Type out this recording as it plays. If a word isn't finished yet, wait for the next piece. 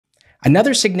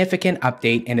Another significant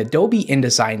update in Adobe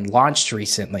InDesign launched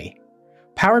recently.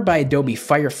 Powered by Adobe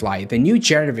Firefly, the new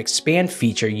Generative Expand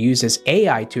feature uses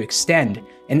AI to extend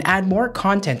and add more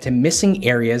content to missing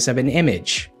areas of an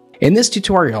image. In this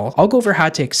tutorial, I'll go over how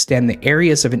to extend the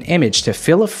areas of an image to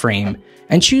fill a frame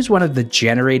and choose one of the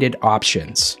generated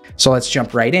options. So let's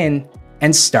jump right in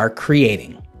and start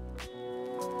creating.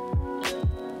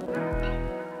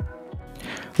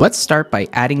 Let's start by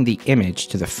adding the image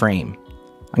to the frame.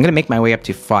 I'm going to make my way up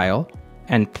to File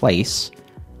and Place.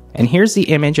 And here's the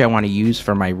image I want to use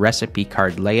for my recipe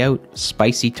card layout,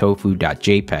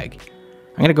 spicytofu.jpg.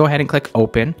 I'm going to go ahead and click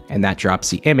Open, and that drops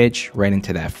the image right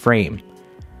into that frame.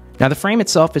 Now the frame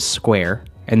itself is square,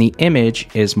 and the image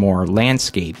is more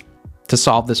landscape. To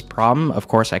solve this problem, of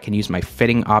course, I can use my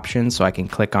fitting option, so I can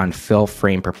click on Fill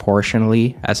Frame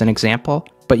Proportionally as an example.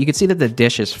 But you can see that the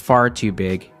dish is far too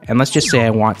big, and let's just say I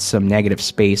want some negative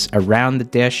space around the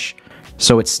dish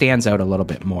so it stands out a little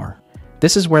bit more.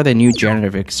 This is where the new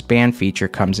Generative Expand feature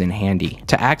comes in handy.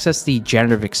 To access the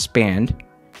Generative Expand,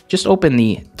 just open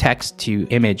the Text to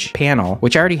Image panel,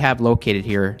 which I already have located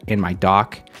here in my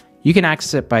dock. You can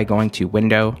access it by going to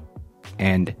Window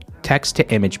and Text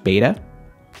to Image Beta.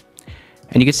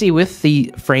 And you can see with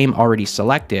the frame already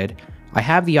selected, I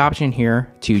have the option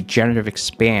here to Generative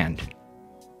Expand.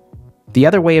 The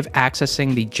other way of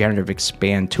accessing the Generative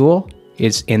Expand tool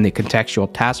is in the contextual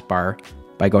taskbar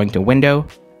by going to Window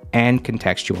and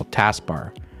contextual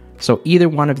taskbar. So either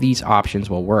one of these options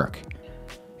will work.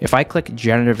 If I click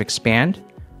Generative Expand,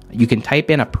 you can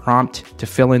type in a prompt to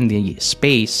fill in the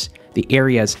space, the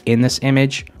areas in this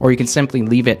image, or you can simply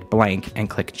leave it blank and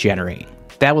click Generate.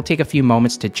 That will take a few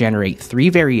moments to generate 3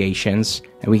 variations,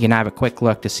 and we can have a quick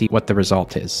look to see what the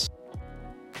result is.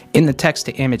 In the text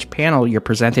to image panel, you're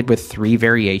presented with 3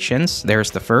 variations. There's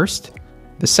the first,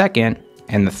 the second,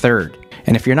 and the third.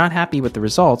 And if you're not happy with the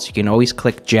results, you can always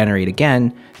click Generate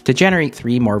again to generate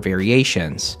 3 more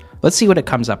variations. Let's see what it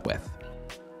comes up with.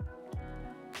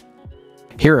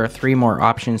 Here are 3 more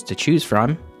options to choose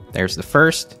from. There's the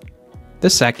first, the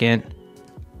second,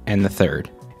 and the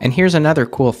third. And here's another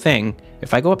cool thing.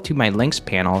 If I go up to my links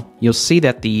panel, you'll see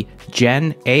that the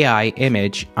Gen AI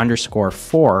image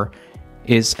 _4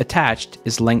 is attached,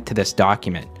 is linked to this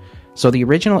document. So the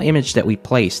original image that we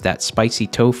placed, that spicy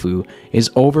tofu, is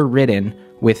overridden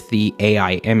with the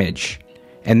AI image.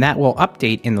 And that will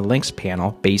update in the links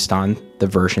panel based on the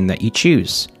version that you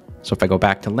choose. So if I go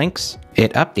back to links,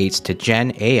 it updates to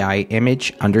Gen AI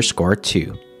image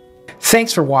 _2.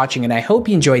 Thanks for watching, and I hope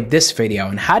you enjoyed this video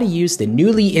on how to use the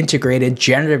newly integrated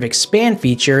Generative Expand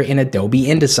feature in Adobe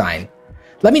InDesign.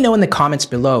 Let me know in the comments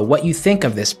below what you think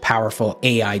of this powerful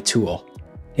AI tool.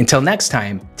 Until next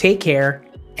time, take care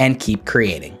and keep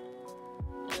creating.